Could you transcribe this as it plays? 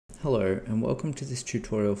Hello and welcome to this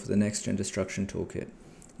tutorial for the Next-Gen Destruction Toolkit.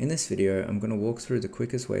 In this video, I'm going to walk through the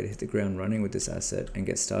quickest way to hit the ground running with this asset and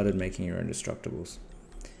get started making your own destructibles.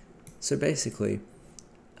 So basically,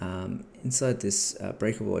 inside this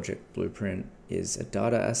breakable object blueprint is a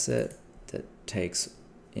data asset that takes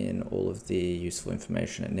in all of the useful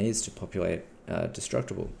information it needs to populate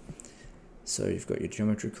destructible. So you've got your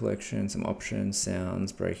geometry collection, some options,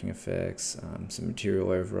 sounds, breaking effects, some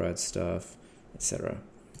material override stuff, etc.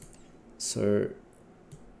 So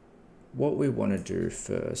what we want to do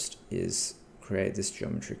first is create this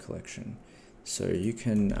geometry collection. So you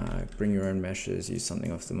can bring your own meshes, use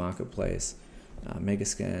something off the marketplace,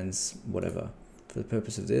 megascans, whatever. For the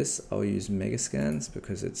purpose of this, I'll use megascans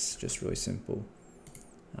because it's just really simple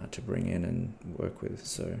to bring in and work with.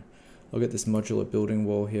 So I'll get this modular building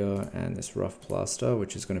wall here and this rough plaster,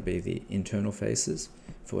 which is going to be the internal faces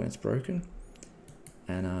for when it's broken.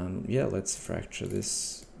 And yeah, let's fracture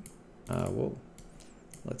this wall.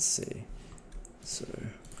 Let's see. So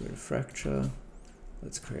go to fracture.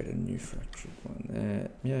 Let's create a new fractured one there.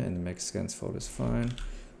 Yeah, in the megascans folder is fine.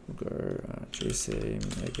 We'll go GC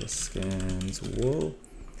megascans wall.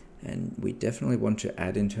 And we definitely want to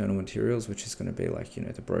add internal materials, which is going to be like, you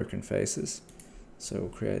know, the broken faces. So we'll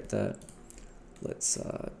create that. Let's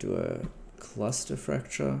do a cluster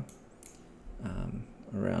fracture.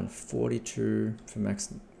 Around 42 for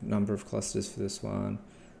max number of clusters for this one.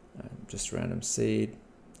 Just random seed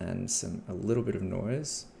and a little bit of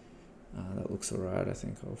noise. That looks alright. I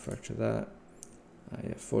think I'll fracture that.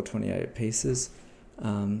 Yeah, 428 pieces.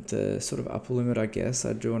 The sort of upper limit, I guess,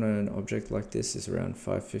 I'd do on an object like this is around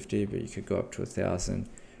 550, but you could go up to 1,000.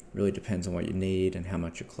 Really depends on what you need and how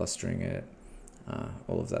much you're clustering it,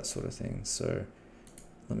 all of that sort of thing. So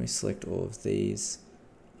let me select all of these.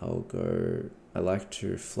 I like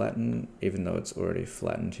to flatten, even though it's already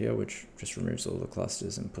flattened here, which just removes all the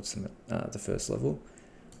clusters and puts them at the first level.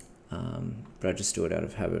 But I just do it out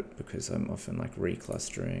of habit because I'm often like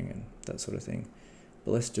reclustering and that sort of thing.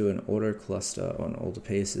 But let's do an auto cluster on all the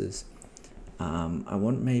pieces. I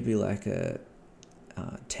want maybe like a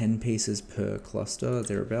 10 pieces per cluster,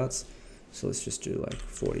 thereabouts. So let's just do like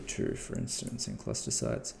 42, for instance, in cluster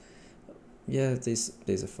sites. Yeah, these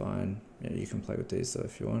are fine. Yeah, you can play with these though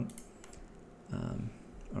if you want.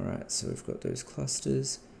 Alright, so we've got those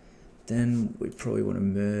clusters. Then we probably want to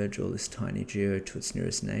merge all this tiny geo to its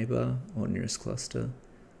nearest neighbor or nearest cluster.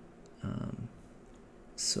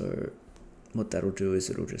 So what that'll do is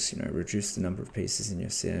it'll just, you know, reduce the number of pieces in your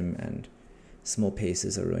sim, and small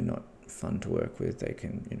pieces are really not fun to work with. They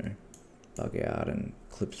can, you know, bug out and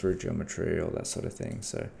clip through geometry, all that sort of thing.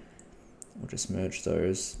 So we'll just merge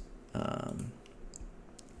those.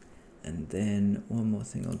 And then one more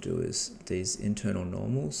thing I'll do is these internal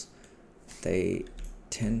normals. They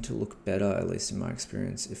tend to look better, at least in my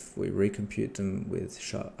experience, if we recompute them with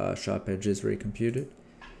sharp edges recomputed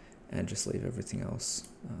and just leave everything else.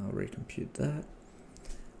 I'll recompute that.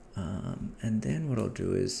 And then what I'll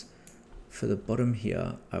do is for the bottom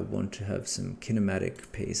here, I want to have some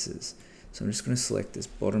kinematic pieces. So I'm just going to select this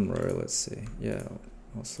bottom row. Let's see. Yeah,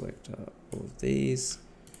 I'll select all of these.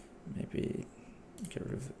 Maybe get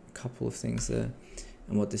rid of a couple of things there.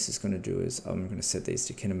 And what this is going to do is I'm going to set these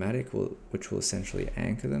to kinematic, which will essentially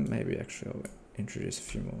anchor them. Maybe actually I'll introduce a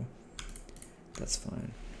few more. That's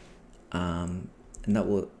fine. And that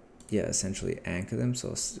will, yeah, essentially anchor them. So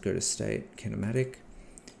I'll go to state kinematic,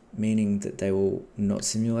 meaning that they will not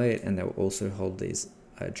simulate and they will also hold these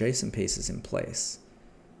adjacent pieces in place.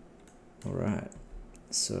 All right.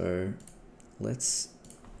 So let's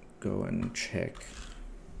go and check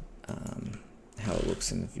how it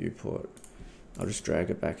looks in the viewport. I'll just drag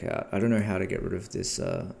it back out. I don't know how to get rid of this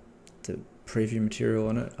the preview material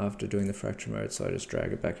on it after doing the fracture mode, so I just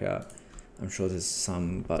drag it back out. I'm sure there's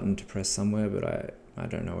some button to press somewhere, but I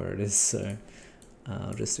don't know where it is, so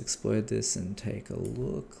I'll just exploit this and take a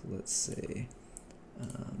look. Let's see.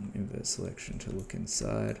 Invert selection to look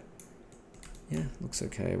inside. Yeah, looks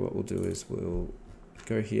okay. What we'll do is we'll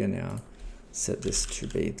go here now, set this to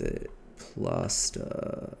be the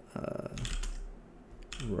plaster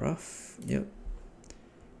rough, yep,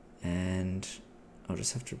 and I'll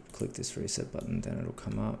just have to click this reset button, then it'll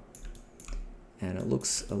come up, and it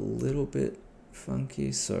looks a little bit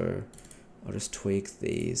funky, so I'll just tweak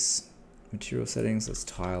these material settings. Let's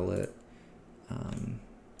tile it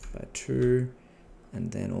by 2,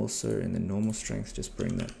 and then also in the normal strength just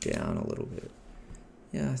bring that down a little bit.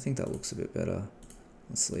 Yeah, I think that looks a bit better.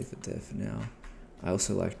 Let's leave it there for now. I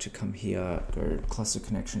also like to come here, go cluster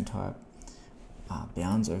connection type,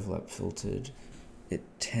 bounds overlap filtered. It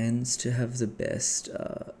tends to have the best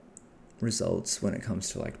results when it comes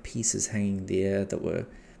to like pieces hanging there that were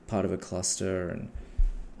part of a cluster, and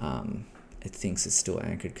it thinks it's still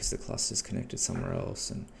anchored because the cluster is connected somewhere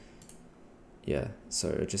else, and yeah, so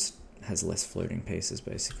it just has less floating pieces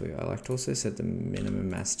basically. I like to also set the minimum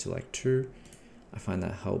mass to like 2. I find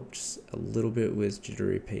that helps a little bit with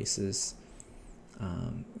jittery pieces.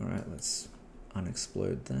 Alright, let's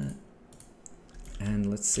unexplode that. And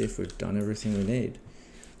let's see if we've done everything we need.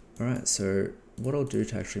 Alright, so what I'll do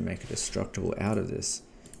to actually make a destructible out of this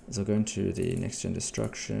is I'll go into the next gen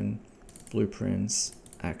destruction, blueprints,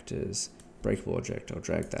 actors, breakable object. I'll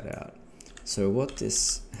drag that out. So what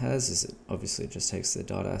this has is it obviously just takes the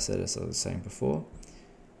data asset as I was saying before.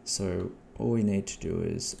 So all we need to do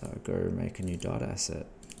is go make a new data asset,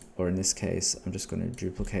 or in this case I'm just going to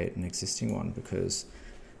duplicate an existing one because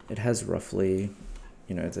it has roughly,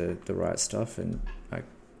 you know, the right stuff, and I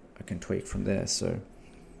can tweak from there. So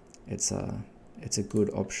it's a good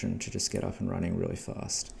option to just get up and running really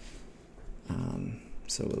fast.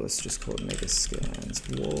 So let's just call it megascans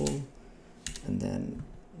wall, and then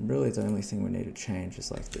really the only thing we need to change is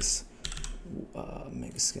like this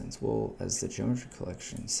megascans wall as the geometry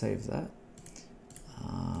collection. Save that,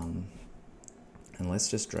 and let's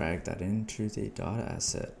just drag that into the data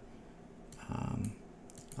asset.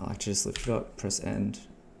 I like to just lift it up, press end,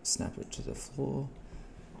 snap it to the floor,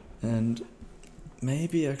 and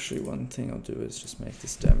maybe actually one thing I'll do is just make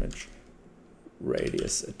this damage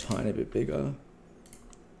radius a tiny bit bigger,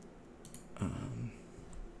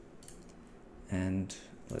 and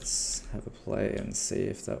let's have a play and see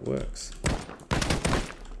if that works.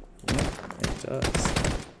 Yeah, it does.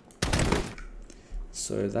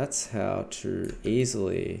 So that's how to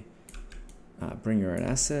easily bring your own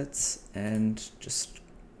assets and just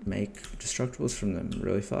make destructibles from them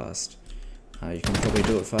really fast. You can probably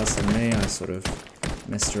do it faster than me. I sort of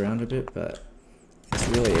messed around a bit, but it's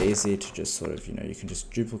really easy to just sort of, you know, you can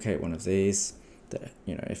just duplicate one of these that,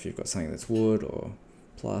 you know, if you've got something that's wood or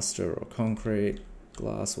plaster or concrete,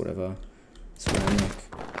 glass, whatever, ceramic,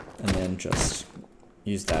 and then just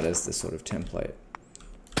use that as the sort of template.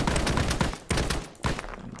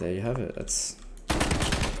 And there you have it. That's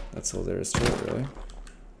all there is to it, really.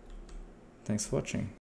 Thanks for watching.